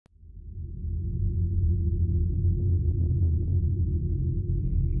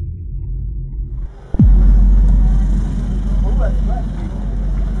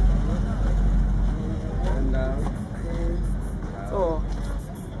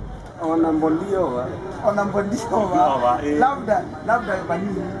Ona mbondio wa. Labda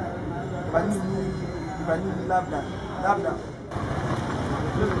banini labda.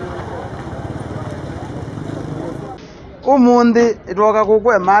 Umundi itwoka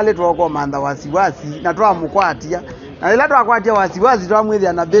kukwe mali twoko manda wasiwasi na twamukwatia na ila twakwatia wasiwasi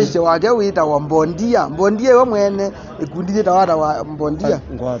twamwithia na beshe wake wita wa mbondia we mwene ikundithie tawata wa mbondia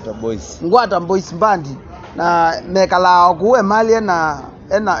ngwata boys bandi na mekalao kuwe mali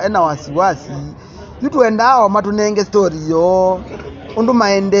ena wasiwasi yutuendao matunenge story yo undu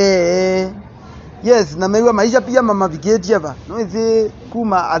maende yes na mewa maisha pia mama viketi hapa noizi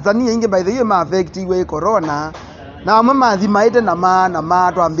kuma azania inge by the way ma affect we corona na mama thimaite na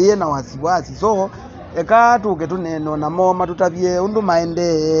ma twambie na wasiwasi so eka tuke tuneno na moma tutavie undu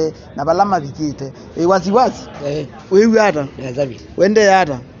maende na balama vikite wasiwasi wewe hata yazabi wende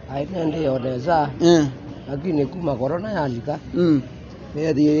hata aitende yodeza lakini kuma corona yalika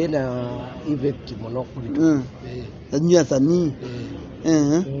ndio ina effect monokulitu nyua sani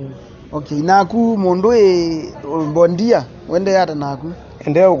okay naku mundu bondia wende hata naku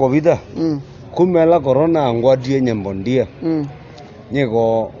Ende uko vita. Kumela corona ngwadie nyembondia.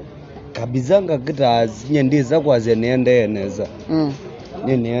 Nyego kabizanga kita nyendiza kwa zenende eneza.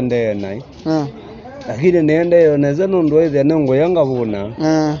 Niende nai. Lakini niende eneza ndo ile nengo yanga buna.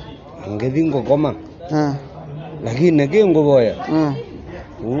 Ngedingo koma. Lakini kengo boya.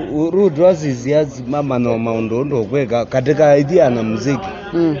 Urudwa ziazi mama no maundondo kweka katika idea na muziki.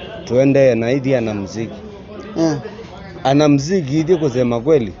 Tuende na idea na muziki. Ana muziki idi kusema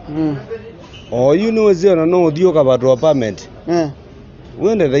kweli. Uniwezio no udio kabadwa permit.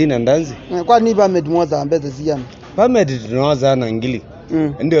 Wende daina ndanzi. Kwa ni permit moza ambeze siana. Permit tunawaza na ngili.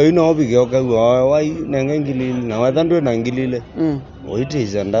 Ndio obige okawa wai na ngili na wadhandwe na ngilile.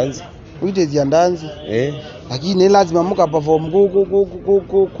 Oitiza ndanzi. Uitezia ndanzi. Lakini lazima muka perform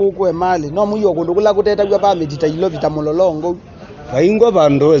ku emali no muyo kundukula kuteta kwa permit tayilo vitamololongo. Kaingwa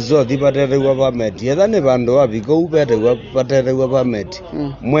bando ezo dipatete kwa permit yethane bando abiko upete kwa patete kwa permit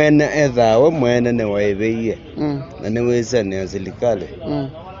mwene ethawe mwene ne waibeie na ne wese ne serikali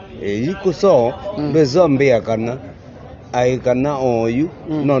iko so bezo mbia kana aikana oyu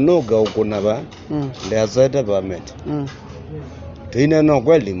no ga ukuna ba ndazeta permit tine no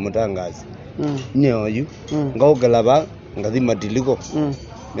kweli mutangazi nyoyu ngaugala ba ngathima diliko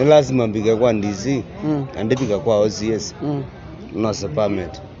ni lazima mbike kwa ndizi andipika kwa OCS no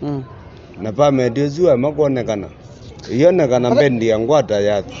permit na permit yezua makonekana iyonekana bendi ya ngwata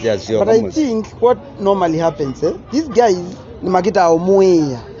ya sio. But I think what normally happens these guys ni makita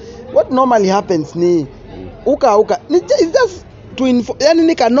omwea what normally happens ni uka it's just to yani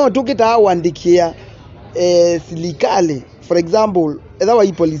nikano tukita wandikia serikali for example either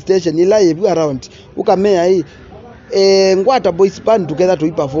hii police station ila yebu around ukamea hii ngwata boys band together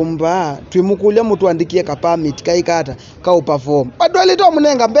to perform ba twimukule mutu andikie ka permit kaikata ka perform badwali to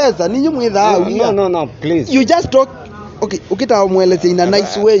munenga mbeza ninyi mwitha no please you just talk okay ukita mweleze in a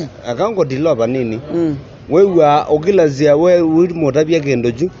nice way akango diloba nini wewe ogilazia wewe mutabia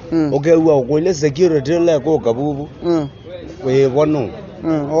kendoju ogewa okwile security le ko kabubu we bono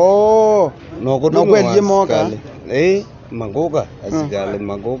no kweli moka magoga asigale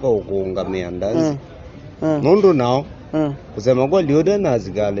magoga ukunga miandazi nondo nao kusema kwa liode na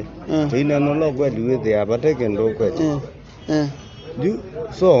asigale ina nolo kwa liwe apateke ndo kwete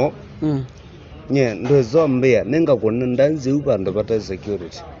so nye ndo zombea nenga kuna ndanzi upando pata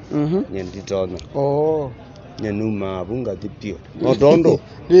security nye nditona nye numa abunga tipio notondo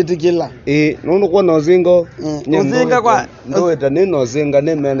litikila nono kwa nozingo nozinga kwa ndo eta ni nozinga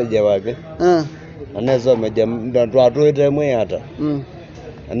ne manager wake anazo meja ndo atoete mwe hata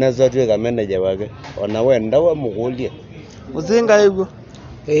anazo tuweka manager wake ona wenda wa mukulie uzinga hivyo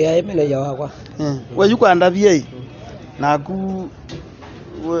ai manager wakwa we yuko andabie naku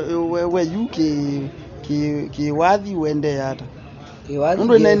we yuke ki wathi wende hata kiwathi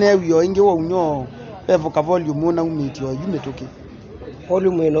ndo nene wio inge wa unyo evoka volume na umiti wa yumetoke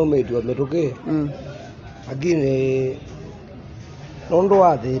volume no umiti metoke lakini nondo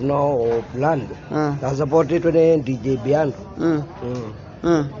wathi no plan na support it ne DJ Biando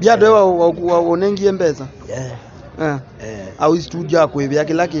Biando wa onengie mbeza au studio akwebya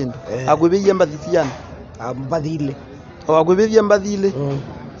kila kindu akwebye mbathisiana ambathile akwebye mbathile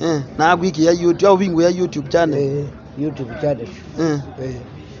na agwiki ya YouTube au bingu ya YouTube channel YouTube channel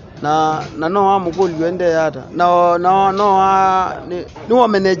na no amukoli wende hata no ni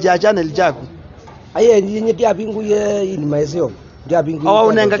manager channel chako aye nyinyi tia bingu ye in myself ndia bingu awa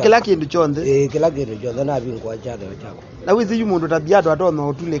unenga kila kindu chonde kila kindu chonde na bingu wa channel chako na wizi yumundu tabiado atome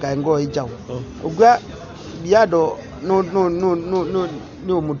otuleka ngo ichao ugwa biado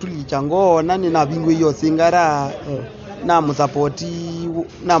no mutuli chango nani na bingo yo singara na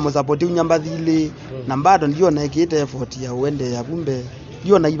musapoti unyambathile na bado ndio na ikite effort ya uende ya bumbe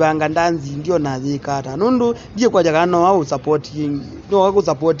ndio na ibanga ndanzi ndio na thikata nundu ndiye kwaja kana au supporting no ku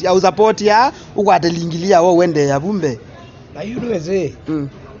support au support ya ukwatelingilia wo uende ya bumbe na yuweze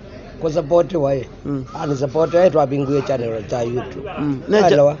kwa support wae ana support yetu abingue channel cha YouTube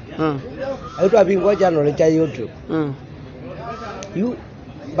nelewa yetu abingue channel cha YouTube yu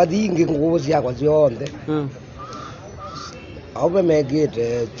badingi nguzi yako zionde au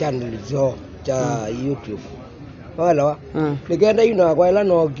megete channel zo cha YouTube wala nikenda ina kwa ila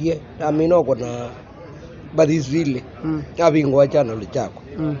nokie na mino kuna badizile abingwa channel chako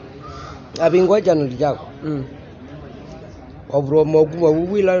abingwa channel chako obro moguma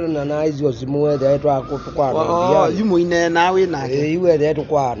wila na hizo simuwe yetu akutukwana yumo ine nawe nake iwe yetu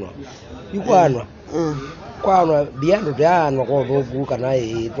kwana yukwana kwana biando dyano ko dogu kana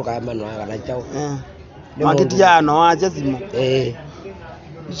tukama no kana chao makitiano aje simu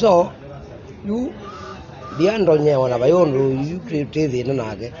so you biando nyewa na bayondo you tete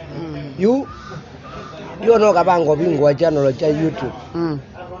nake you no kabango bingwa channel cha YouTube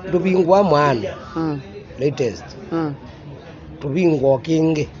ndubingwa mwana latest tubingwa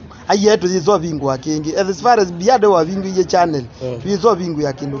kingi ayetu zizo bingwa kingi as far as biado wa bingu ye channel bizo bingu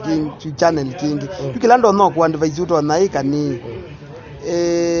ya kindu kingi channel kingi tukilando no ku advise uto na ikani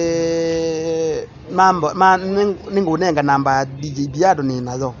mambo ningunenga namba DJ biado ni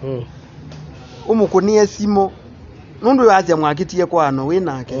nazo umukunie simo nundu yaje mwakitie kwano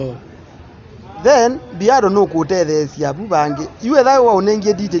winake then biado no kutethesia bubange iwe thawe wa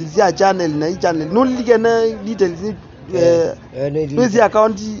unengie details ya channel na channel nulige na details niwezi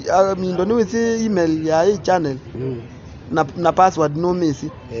account mindo niwezi email ya hii channel na password no miss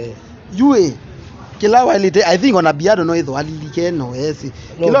yue kila walite I think ona biado no itho alilike no esi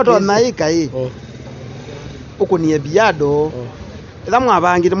kila to naika uko ni biado ila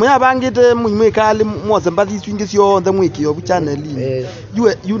mwabangite mwabangite mwikali mose mbathi swingi sio nthe mwikio bu channel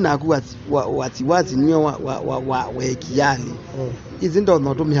yue yunaku wasiwasi niyo wa wekiali izindo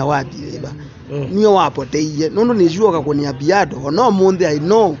no tumia wadi iba niyo wapoteiye nundu nishuoka kunia biado no munthi I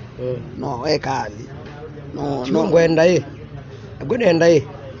know no ekali no ngwenda ngwenda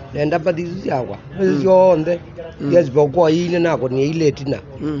nenda pathizi yakwa sio nthe yes bokwa ine nako ni ile tina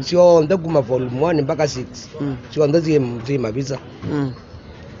sio nthe kuma volume 1 mpaka 6 sio nthe zima visa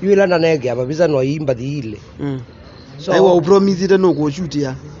yule na nege aba visa no imba ile so aiwa upromise ite no go shoot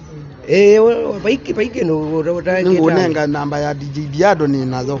ya baike no ngunenga namba ya DJ biado ni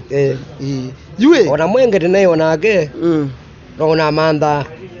nazo yue ona mwenge tenaye onake ona manda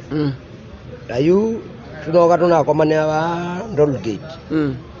na yu tunoka tunakomane aba Dolgate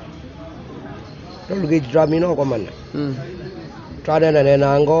Dolgate tramino komane twanena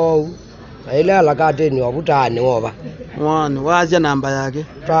nena ngo na ile alakate ni wabutani woba mwana waje namba yake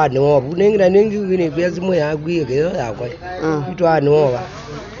twani woba ningira ningi ni pesa mwe yagwike yakwa twani woba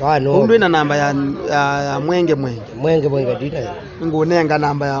twani woba undu ina namba ya mwenge dina ngunenga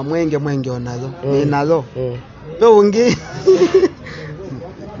namba ya mwenge onazo ni nazo yo ungi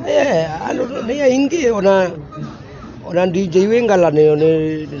alo ni ingi ona DJ wingala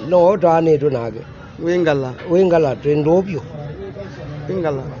no tani tunage wingala twendobyo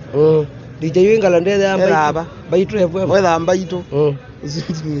wingala DJ wingala ndeze amba baitu wetha mbaitu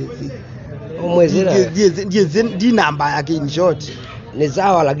omwezira die namba yake in short ni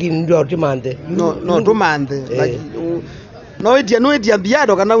sawa lakini ndio timande no tumande like no etia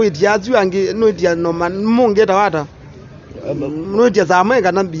biado kana wetia azu ange no etia no man mungeta wata no etia zamwe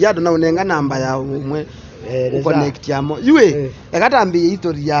kana biado na unenga namba ya umwe connect yamo yue ekatambie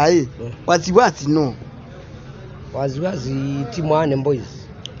history yae wasiwasi no wasiwasi timwane boys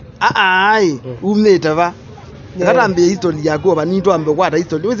ai umeta va ekatambie history yako banito ambe kwata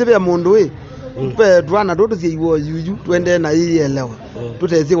history wese mundu we pe twana toto siwo yuju twende na ielewa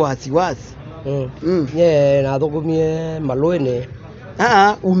tuteze wasiwasi na thokumie maloene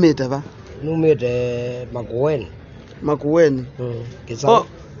umeta va numete makueni kisa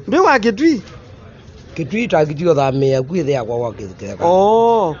mbe wa kitwi tagitio thamia kwithe yakwa wakitheka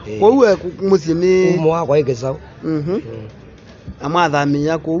kwa uwe musini umwa kwa ikisa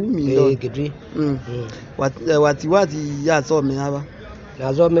amathamia ko umindo kitwi wasiwasi yasome hapa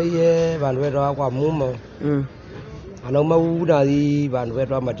nasomeiye vandu vetwa kwa muma anauma una thi vandu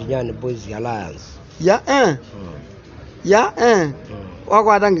vetwa Matinyani Boys Alliance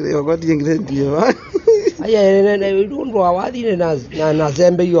wakwatangire okotiengire ndio aya ndu wathine na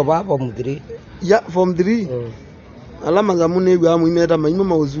sembe yo baba muthiri form 3 alama za munegu amwimeta maimo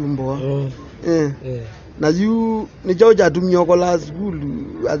mauzumbo na yu ni chao cha tumio kola school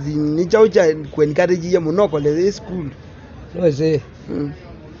azi ni chao cha kwenikateji ya muno kole school no se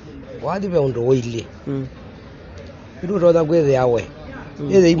wadi be ndo wili idu roda gwethe yawe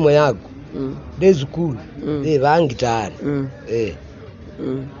eze imwe yako de school de bangitani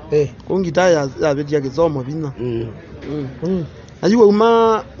kungita ya betia kisomo bina ayu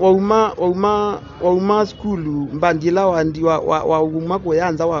wauma school mbandila wandi wa uma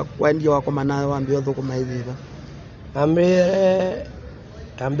kuyanza wandi wakomana wambi othukuma ithiba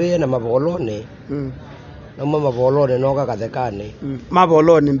ambe na mabolone na mabolone noka kathekane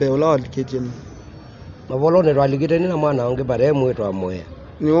mabolone mbe ula kitchen mabolone twaligite ni na mwana wange bare mwetwa moya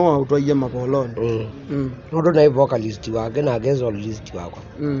ni wo utwaye mabolone ndo na vocalist wake na guitarist wako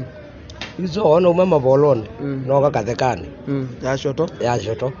izo ono mama bolone noka kathekane ya shoto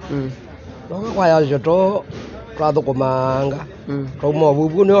noka kwa ya shoto twathukumanga twauma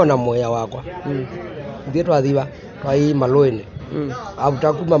bubu ni ona moya wakwa ndie twathiba twai maloine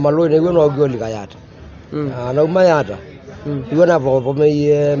abuta kuma maloine gwe no gioli kayata na uma yata iwe na vovo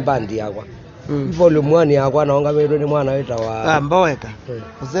meye mbandi yakwa volume 1 yakwa naonga bedo ni mwana wita wa mbaweka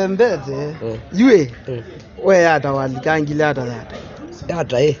uzembeze yue we yata walikangile yata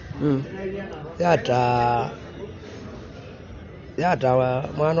yata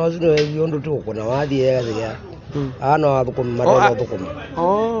mwana wazino yondo tuko na wadi yega ano abukuma madalo abukuma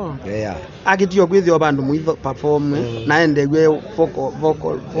yeah akitiyo kwithio bandu muitho perform naende gwe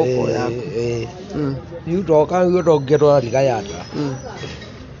vocal yako yuto geto alikayata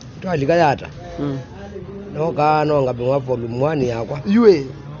alikayata no ngabe wa volume 1 yakwa yue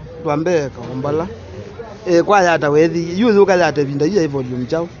twambeka kumbala kwa yata wethi yue ukayata binda ye volume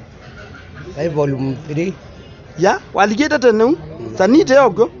chao ai volume 3 ya waligeta tenu sanite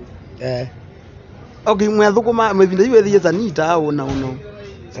yogo okay mwathukuma mwevinda yue thi sanita au na uno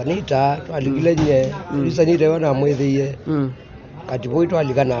sanita twaligile nye sanita wana mwethiye katiboi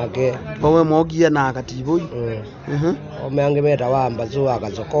twaligana nake bawe mogie na katiboi omeange meta wamba zo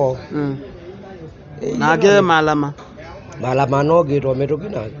akazoko nake malama no gito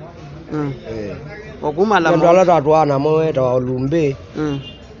metokina okumala ndo ala tatwana moeta wa lumbe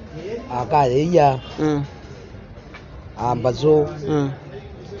akayeya ambazo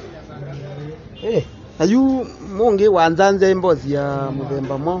ayu monge wanzanze imbozi ya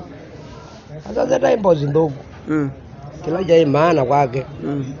mubemba mo azaza ta imbozi ndogo kila jai maana kwake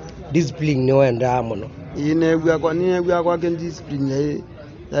discipline ni wenda muno inegwa kwake discipline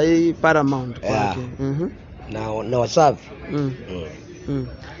ya paramount kwake na wasafi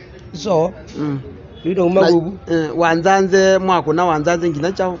so Lido umagubu wanzanze mwako na wanzanze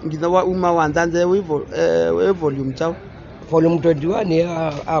ngina chao ngina wa uma wanzanze we volume chao volume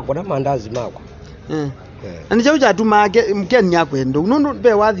 21 akona mandazi mako ani chao chatuma mkeni yakwendo unondo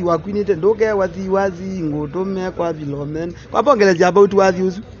be wathi wakwinite ndoke wazi ngoto me kwa bilomen kwapongeleja about wathi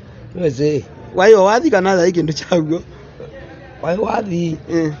usu weze wayo wathi kana za ikindu chago wayo wathi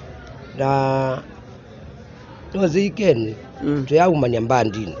na weze ikeni tuyaumanya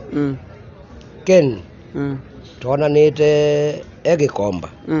mbandini ken tona nete egikomba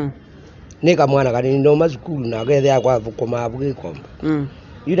nika mwana kani ndo mazukulu na gethe akwa vukoma abugikomba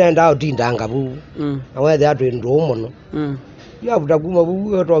ina ndao tindanga bu na wethe atu ndo muno ya buta kuma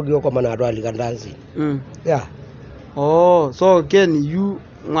bu otogio koma na atwali kandazi ya so ken you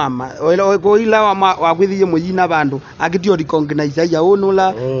ngama oilo ko ila wa kwithie muyina bandu akitio recognize ya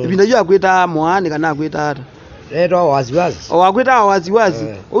onula ibinda yo akwita moani kana akwita ata eto wasiwasi wakwita wasiwasi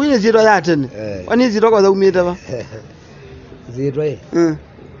uyine zito ya tene wani zito kwa za umita ba zito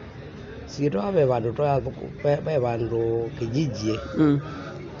zito abe bandu to be bandu kijiji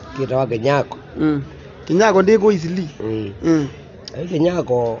kita wa Kenyako Kenyako ndiko isili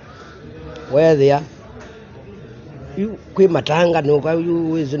Kenyako wethia kwi matanga nuka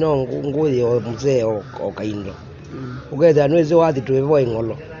wizi no nguthi o mzee o kaindo ugetha nwezi wathi twevo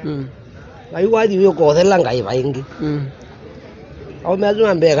ingolo ayu wathi yuko thela ngai baingi au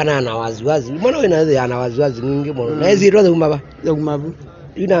meazuma mbeka na wasiwasi mbona wena thia na wasiwasi nyingi mbona na hizi ndo umaba ya umabu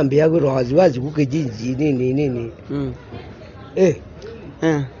inaambia kwa wasiwasi kukijiji nini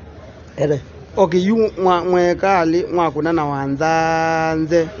ere okay yu mwekali mwakuna na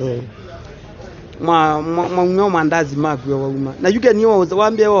wanzanze mwa mandazi makwe wauma na you can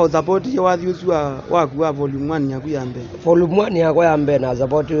waambie wa support ya wathiusu waku wa volume 1 yaku yambe volume 1 yako yambe na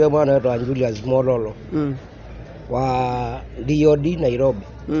support we mwana wetu Julius Mololo wa DOD Nairobi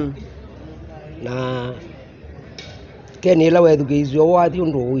na keni ila wethu geizio wathi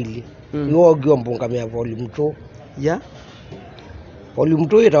undu wili yo giompunga mia volume 2 ya volume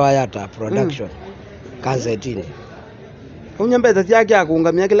 2 itawa yata production kazetini unyambeza yake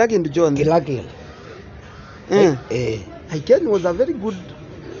akungamia kila kindu chonde kila kindu Ken was a very good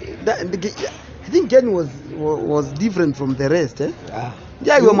I think Ken was different from the rest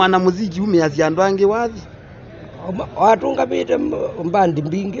ndiaiwe mwanamuziki umeasi andu angi wathi watungamite mbandi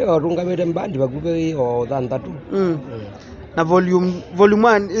mbingi watungamite mbandi bakupe o thanthatu na volume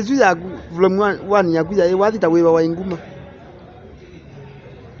 1 isu yaku volume 1 yaku ya wathi ta wiwa wa inguma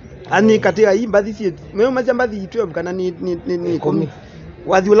ani katika hii mbathi si mwe macha mbathi 12 kana ni komi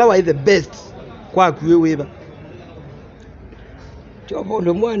wathi ula wa the best kwa kuwe wiwa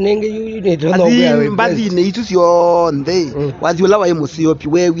volume 1 nenge yu ni tono kwa mbathi ne itu sio ndhe wathi ula wa musiopi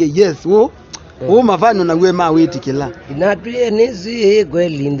wewe yes o mavano na we ma witikila inatwie nisi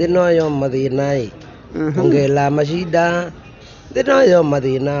kweli ndinoyo mathinai ongela mashida ndinoyo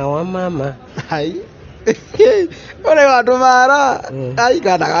mathina wa mama hai ole watu mara ai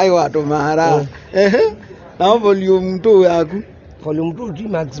kana kai watu mara na volume 2 yaku volume 2 di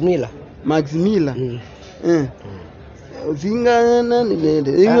Max Miller zingana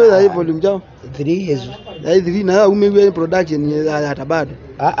nilende hiyo ya volume jao 3 years ya 3 na umewe production ya tabado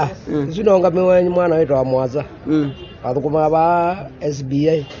sinonga mewe mwana wetu wa mwaza athukuma ba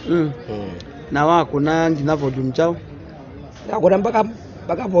SBA na wako na ngina volume jao na kuna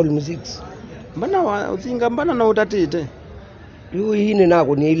mpaka volume 6 mbana usinga mbana na utatite yu hini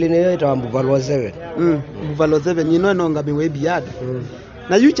nako ni ile neyo Buffalo 7 Buffalo 7 nyino nonga mewe biada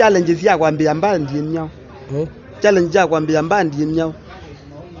na yu challenges ya kwambia mbandi nyao challenge ya kwambia mbandi nyao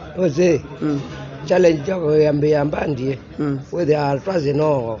oze challenge ya kwambia mbandi where they are trying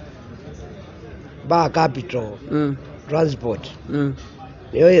no ba capital transport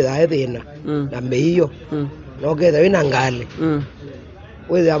niyo ida ethina na meiyo no getha wina ngale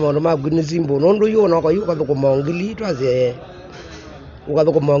wethe amaundu maku ni simbo nondu yu no ko yu kathukuma ongili twaze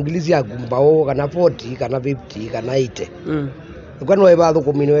ukathukuma ongili cia kumbao kana 40 kana 50 kana 80 kwani we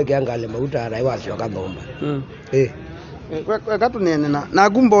bathukumini weke ngale mauta ara iwacio kathomba katunene na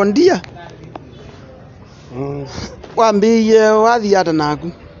gumbondia wambiye wathi ata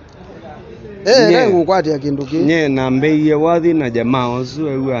naku nengu kwatia kindu ki nye nambiye wathi na jamaa osu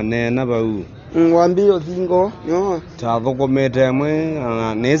au anena bau wambiye thingo yo tathukumite mwe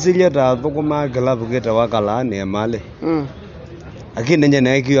nesilie tathukuma kilabu kita wakala ni male akini nye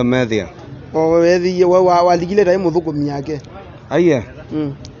nekio methia wethi waligile tai muthukumi yake aiye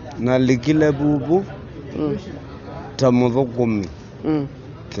na likile bubu ta muthukumi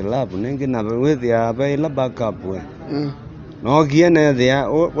kilabu ningi na withia baila backup we no kiene thia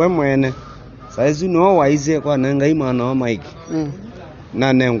we mwene saizu no waize kwa nenga imana wa mike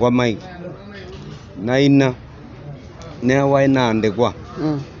na nengwa mike na ina ne waina andikwa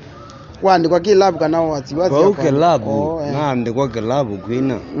wandikwa kilabu kana Wasiwasi kwa kilabu na andikwa kilabu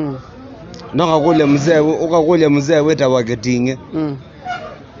kwina nokakule mzee ukakule mzee weta waketinge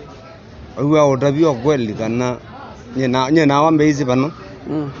uwa utabio kweli kana nyena wambe hizi pano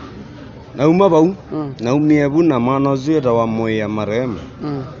na umabau na umiebu na mwana zueta wa moya marehemu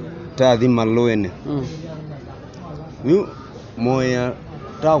tathi maluene yu moya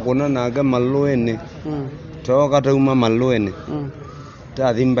takuna naga maluene toka tauma maluene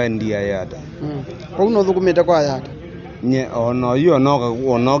tathi mbandia yata kwa uno thukumite kwa yata nye ono yu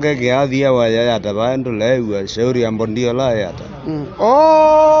onoke kiathia wa yata bandu lewa shauri ambo ndio la yata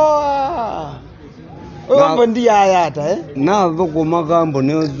mbondia yata na thukuma kambo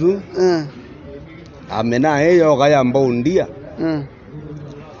ni uzu amena heyo kaya mbondia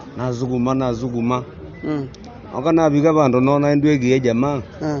na zuguma okana biga bandu nona ndwe gie jamaa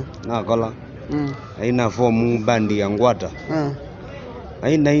na kola aina fomu bandi ya ngwata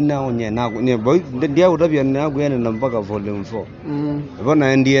aina onye na nye boy ndia utabia na gwene na mpaka volume 4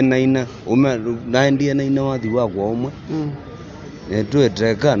 bona ndie naina na wathi wa kwa umwe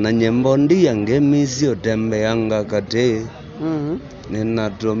netweteka na nyembo ndia ngemisio tembeanga kate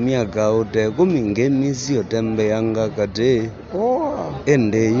ninatumia kaute 10 ngemisio tembeanga kate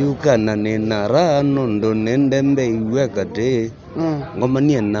ende yukana nina rano ndo nendembe iwe kate ngoma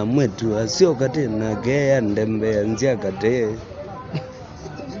nie na mwetu asio kate na gea ndembe nzia kate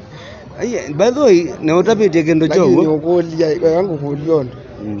aye by the way na utapite kendo chogo yokolia yangu kuliona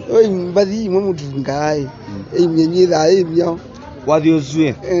oi mbathi imwe mutu ngai imyenyitha imyo wathi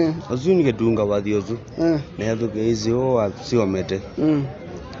uzwe azuni ketunga wathi uzu nethuke izi o asiomete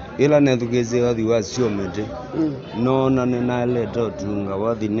ila nethuke izi wathi wasiomete no na naleta tunga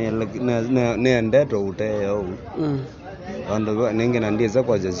wathi ne ndeto uteo ando ninge na ndiza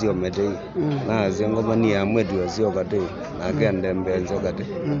kwa asiomete na zengoma ni amwetu asiokate na kende mbenzo kate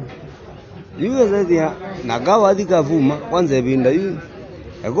yuwe zadia na gawathi kavuma kwanza ebinda yu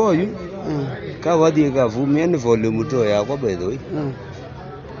ego yu kawathi kavuma ni volume to ya kwa by the way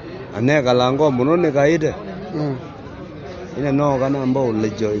aneka lango muno ne kaide ina no kana mbo le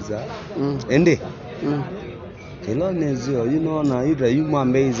joiza ende kilo nezio na ita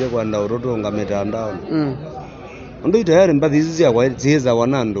yumambeize kwanda urotonga mitandao ndo itayari mbathi hizi cia zieza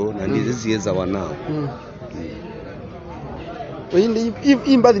wanando na ndizi zieza wanao Windi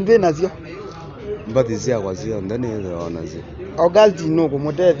imbathi mbe nacio mbathi cia kwa cio ndani wanacio Augustine no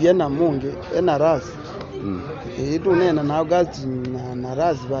kumutethia na mungi ena ras itu nena na Augustine na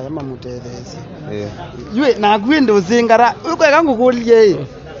ras ba yama mutethesi yue na gwinde uzingara ukweka ngukulie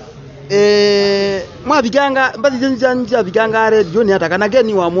mwabikanga mbathi cia bikanga radio ni atakana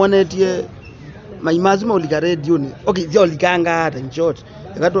geni wamuonetie maimazi maulika radio ni okay zio likanga hata in short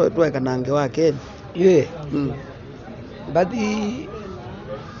akato tweka nange wake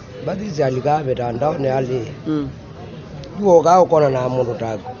bathi zalika betandao ne ali yuo ga ukona na mundu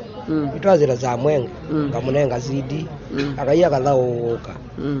tago itwazira za mwenga kamunenga CD akaiya kathauka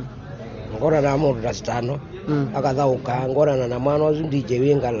ngora na mundu rastano akathauka ngora na mwana wa DJ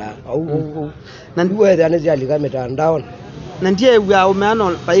wingala au na ndiwe thane zalika betandao na ndiye wa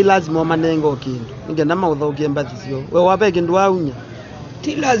umeano pai lazima manengo kindu ngenda mauthokie mbathi cio we wape kindu aunya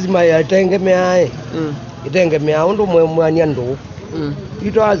ti lazima yatengemea itengemea undu mwanya ndu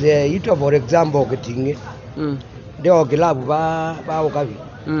ito for example kitinge ndio kilabu ba ukavi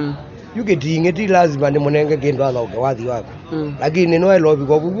yukitinge ti lazima ni munenge kindu athoke wathi wako lakini no elobi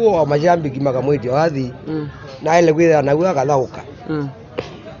kwa buo mashambiki makamwiti wathi na ile kwitha na gwa kathauka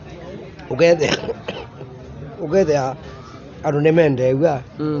ukethe andu nemende gwa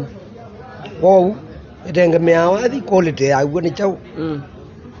wou itengemea wathi quality yaguo ni chau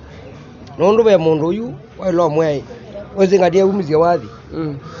nondu be mundu uyu wailo mwei wezingatie umizia wathi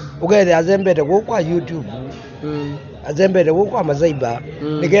ukethe azembete kwa YouTube azembete kwa mazaiba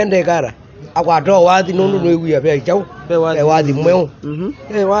nikende kara akwato wathi nondu noiguya be chau be wathi mweu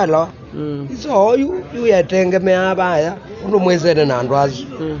wala iso yu yetengemea baya undu mwezene na andu azu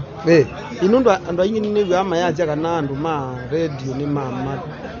inundu andu aingi ni gwa mayaja kana andu ma radio ni mama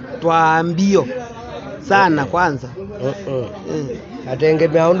twambio sana kwanza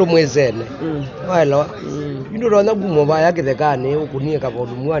atengemea undu mwezene wala indu rona gumo baya kithekani ukunie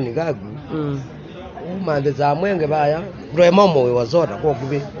kabodu mwani gagu umande za mwenge baya ndo momo we wazoda kwa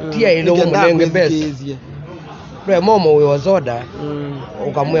kubi tia ilo munenge best ndo momo we wazoda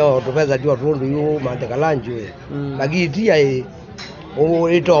ukamwe tupeza jua tundu yu mande kalanjwe lakini tia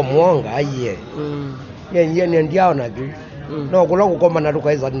ito mwonga aye yenye ndiao na ju no kula kukoma na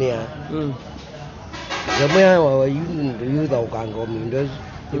tukaizania zamwe wa yu da ukango mindos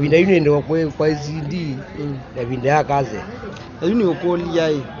ibinda yuni ndo kwa CD na binda yakaze ayuni okolia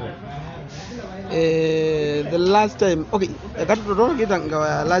the last time okay akatu ndo kita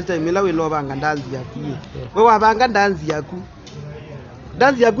last time ila we lobanga ndanzi yaku we wabanga ndanzi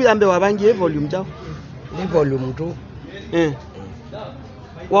yaku yambe wabangi volume chao ni volume 2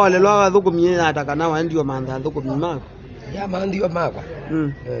 wale lwa thukumie atakana wa ndio manda thukumie mako ya mandio mako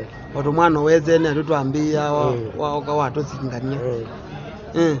watu mwana wezene atutwambia wa watu singania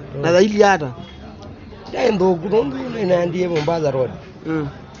na zaidi hata ndo kunondu inaandie Mombasa road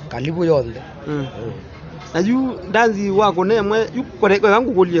kalibu yonde na yu ndanzi wako nemwe yu koreko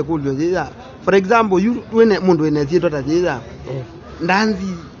yangu kulie ziza for example yu wene mundu ene zito taziza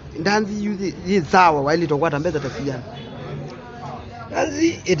ndanzi yu zi sawa waili tokwata mbeza tasijana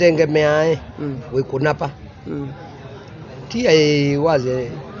ndanzi itengemea wekunapa tia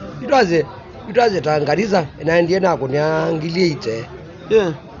waze itwaze tangariza inaendie nako niangilie ite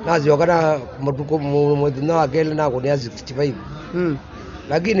nazi wakana matuko mwedina wakele nako nia 65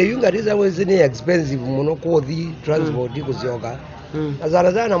 lakini yungariza mwezi ni expensive muno kothi transport kuzioka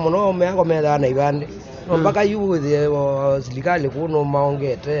azana muno meako metha na ibande mpaka yuze serikali kuno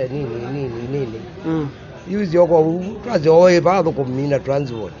maongete nini yuzi yoko twazo oe ba kumina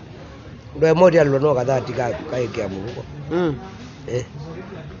transport ndo modi alono kadhati kaikia muko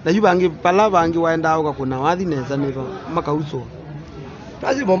na yubangi pala bangi waenda uka kuna wathi neza niva makauso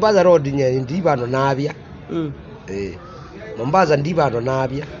basi Mombasa road nye ndibano nabia Mombasa ndibano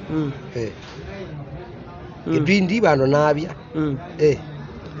nabia Idri ndibano nabia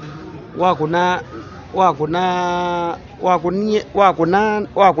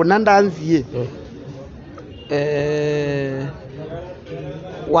wakuna ndanzie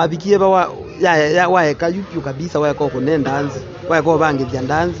wabikie ba ya waeka yupi kabisa waeka kunenda ndanzi waeka bangithia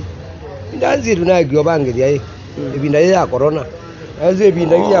ndanzi tunagio bangithia ibinda ya corona aze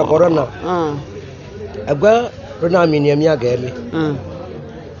ibinda ya corona agwa tunaminia miaka ele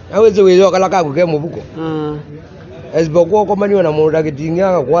aweze wezo kala kagu ke mubuko esipokuwa komaniwa na mundu akitingia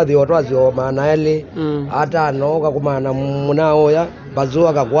akakwathi otwathi o maana eli atano kakumana munao ya bazu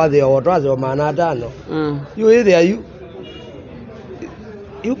akakwathi otwathi o maana atano yu ithe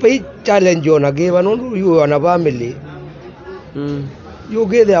yu pay challenge ona kiva nundu yu ona family yu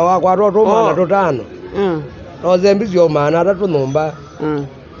kithe wakwa to maana tutano no zembizio maana atatu numba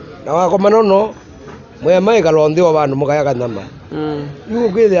na wakomana no mwema ikalonthi o vandu mukaya nyama yu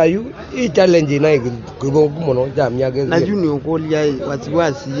kithe yu I challenge na kigongu muno jamia ke na juni ukolia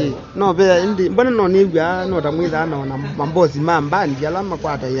wasiwasi no be ndi mbona no nigwa no tamwitha na mambozi mambandi alama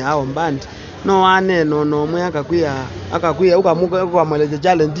kwata yao mbandi no ane no mwe akakuya ukamuka ukamweleza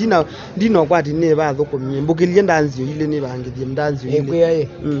challenge ndino kwati ne bathukumye mbukilie ndanzio ile ne bangithie ndanzio ile kuya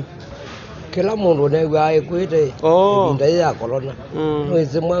kila mundu ne gwa kwite nda ya corona no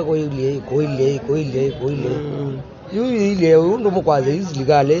izimwa koile yu ile undu mukwaze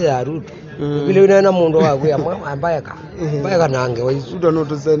isilikale ya ruto vile unaona mundu wakuya mbaya nange wa isu udo no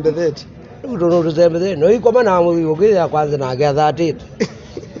to send that no ikoma na muyoge ya kwanza na ga that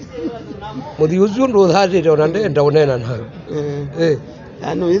mudi usundu that ona ndenda unena nayo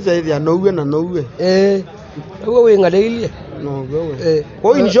ano iza hivi anowe na nowe wewe ngaleile no wewe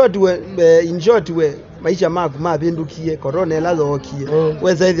kwa in short we maisha maku mabindukie corona elazokie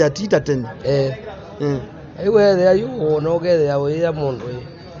weza hivi atita tena aiwe there you no get there ya mundu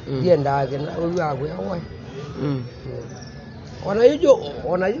yenda ke na uyu akwe awe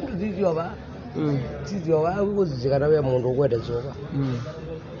ona yindu thizio ba kuzikana we mundu kwete soba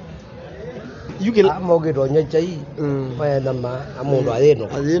yugela amoge to nyachai na ma amundu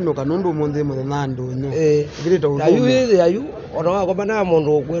athino kanundu munthi muthanandu nyo girita uyu ayu ona wako na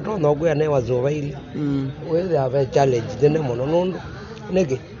mundu kweto no kwe ne wazoba ile we ave challenge tene muno nundu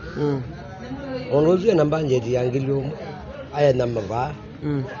neke ono zwe na budget ya ngilio aya na mava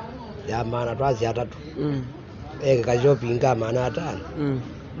ya maana twazi atatu ka shopping kama na atano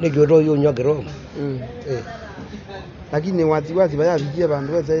nigyo to yo nyogero lakini wasiwasi baya vikie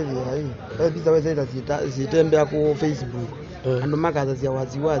bandu weza hivi pisa weza ita zitembea ku Facebook andu makaza cia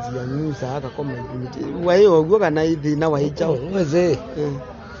wasiwasi ya news aka comment wayo gwo kana ithi na waicha weze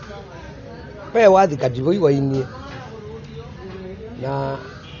pe wathi katibo iwaini na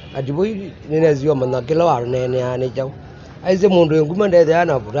adiboi nene zio mana kila waru nene ane chao aize mundu nguma ndethe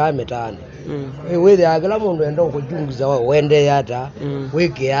ana vura metani wethe akila mundu enda kujungiza wende yata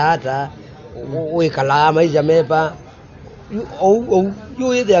wiki yata wikala maisha mepa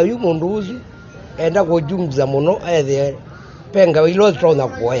yu ithe yu mundu uzu enda kujungiza muno ethe penga ilo strona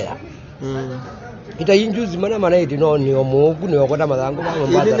kuoya ita injuzi mana iti no ni omugu ni okota mathangu ba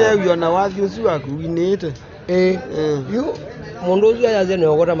mbata ile yona wathi uzu akuinite yu mundu uzu yaze ni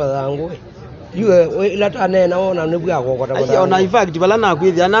okota mathangu yu ilata nena ona nibwa okota mathangu ona in fact bala na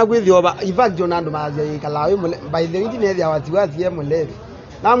kwithia oba in fact ona ndu maze ikalawe by the way ne thia wasiwasi emulevi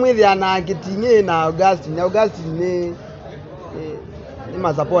na mwithia na kitinge na Augustine ni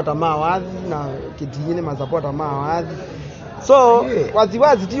masupporter mawathi na kitinge ni masupporter mawathi so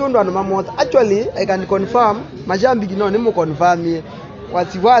wasiwasi ti undu anu mamota actually I can confirm mashambiki no nimu confirm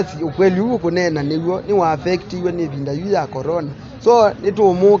wasiwasi ukweli huko kunena niwo ni wa affect iwe ni vinda yu ya corona so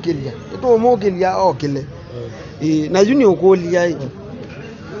nitumukilia okile na juni ukolia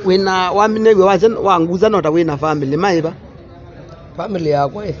wina waminegwe wacha wanguza nota wina family maiba family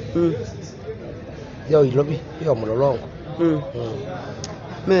yakwa yo ilobi yo mulolongo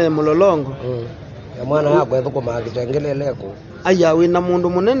me mulolongo ya mwana yakwa ethuko magitengeleleko aya wina mundu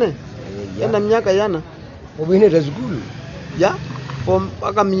munene enda miaka yana ubinete school ya form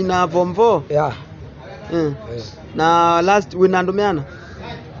akamina form 4 ya na last wina ndumeana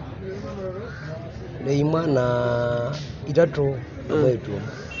neimana itatu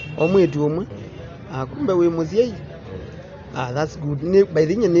omwetu omwe kumbe we muziei that's good ni by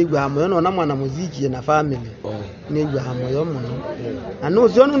the way gwa moyo na mwana muziki na family ni gwa moyo muno ano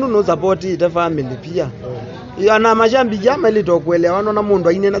sio nundu no support ite family pia yana mashambi jama ile tokuelewa na mundu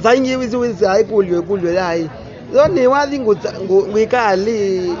ainena saingi wizi aikulwe yai yoni wathi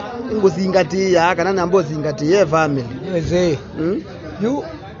ngwikali nguzingatia kana nambo zingatie family weze yu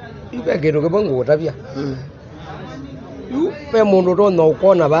ibegero kebongo utabia yu pe mundu to no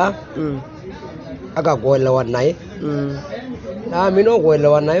kona ba akakuelewa naye na mino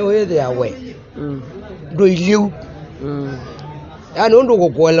kuelewa naye wethe yawe ndo iliu yani undu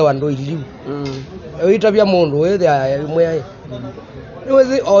kukuelewa ndo iliu itabia mundu wethe mwe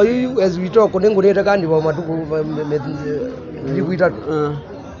niwezi oyu as we talk ningurete kandi ba matuku ndikuita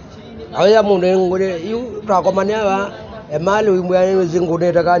aya mundu ngure yu twakomania ba emali umwe niwezi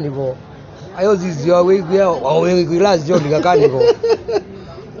ngurete kandi bo ayo zizio wegwe awegwe lazio ndikakandi bo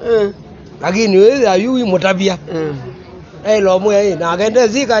lakini wewe ayui mutabia lo mwe na agende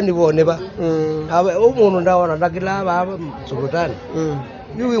zika ni bone ba umuntu ndaona ndakila baba sultani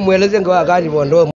yui mweleze ngwa akani bondo